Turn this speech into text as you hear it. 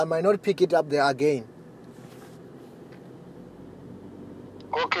I might not pick it up there again.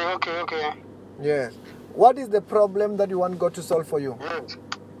 Okay. Yes. What is the problem that you want God to solve for you? Yes.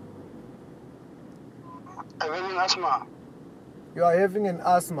 I'm having asthma. You are having an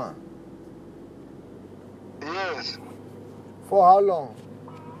asthma. Yes. For how long?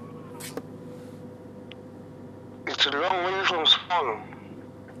 It's a long way from school.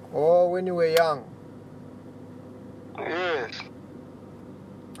 Oh, when you were young. Yes.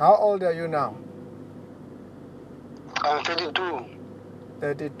 How old are you now? I'm 32.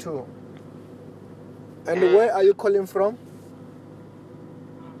 32. And Yes. where are you calling from?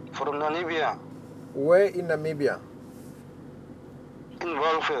 From Namibia. Where in Namibia? In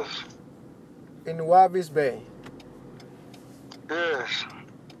Walvis. In Walvis Bay. Yes.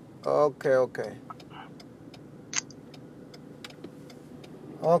 Okay. Okay.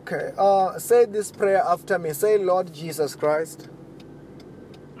 Say this prayer after me. Say, Lord Jesus Christ,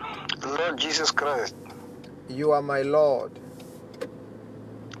 Lord Jesus Christ, you are my Lord.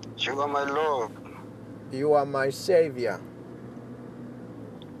 you are my Lord. You are my Savior.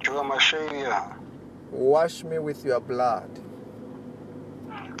 You are my Savior. Wash me with your blood.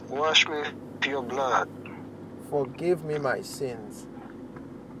 Wash me with your blood. Forgive me my sins.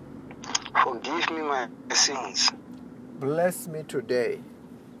 Forgive me my sins. Bless me today.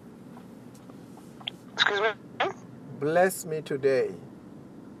 Excuse me? Bless me today.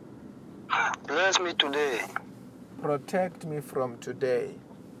 Bless me today. Protect me from today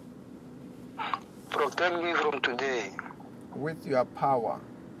Protect me from today with your power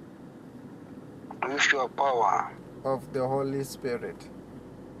with your power of the Holy Spirit.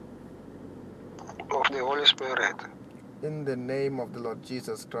 of the Holy Spirit. In the name of the Lord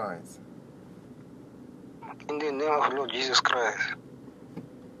Jesus Christ. In the name of Lord Jesus Christ.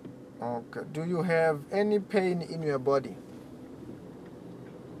 Okay. Do you have any pain in your body?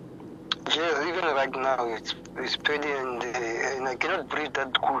 Yes, even right now it's paining and I cannot breathe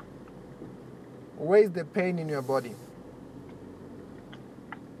that good. Where is the pain in your body?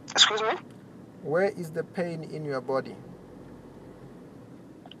 Excuse me? Where is the pain in your body?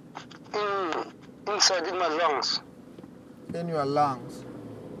 Inside in my lungs. In your lungs?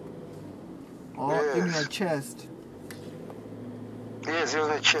 Or Yes. in your chest? Yes, in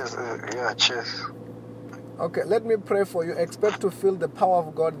the chest. Chest. Okay, let me pray for you. Expect to feel the power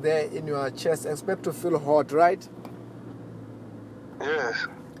of God there in your chest. Expect to feel hot, right? Yes.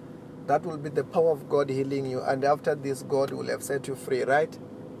 That will be the power of God healing you. And after this, God will have set you free, right?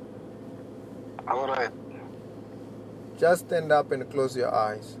 All right. Just stand up and close your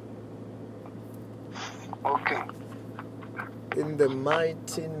eyes. Okay. In the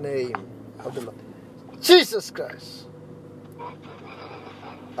mighty name of the Lord Jesus Christ,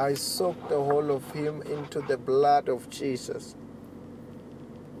 I soak the whole of him into the blood of Jesus,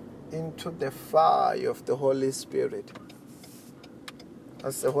 into the fire of the Holy Spirit.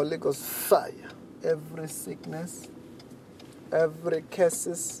 As the Holy Ghost fire, every sickness, every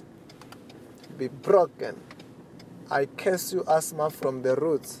curses be broken. I curse you, asthma, from the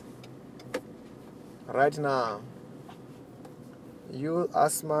roots. Right now, you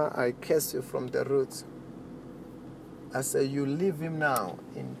asthma, I curse you from the roots. I say you leave him now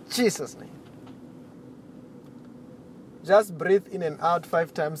in Jesus' name. Just breathe in and out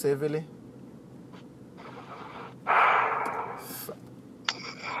 5 times heavily.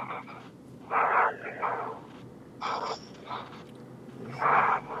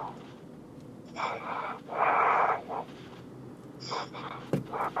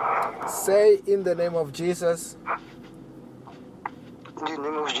 Say in the name of Jesus, In the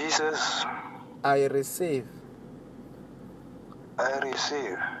name of Jesus, I receive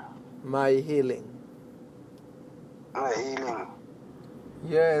my healing. My healing.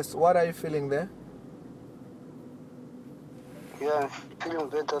 Yes, what are you feeling there? Yeah, I'm feeling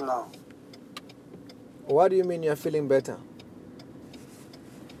better now. What do you mean you're feeling better?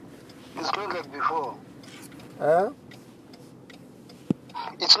 It's not like before. Huh?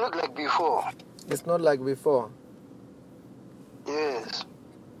 It's not like before. It's not like before. Yes.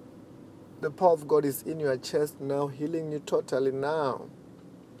 The power of God is in your chest now, healing you totally now.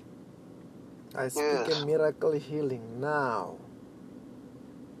 I speak a miracle healing now.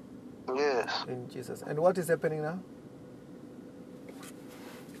 Yes. In Jesus. And what is happening now?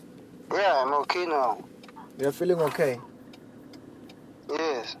 Yeah, I'm okay now. You're feeling okay?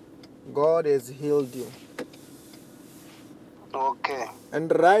 Yes. God has healed you. Okay.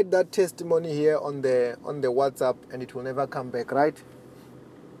 And write that testimony here on the WhatsApp, and it will never come back, right?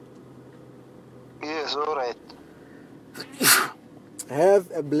 Yes, all right. Have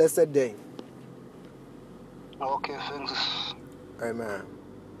a blessed day. Okay, thanks. Amen.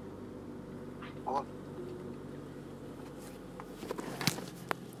 Oh.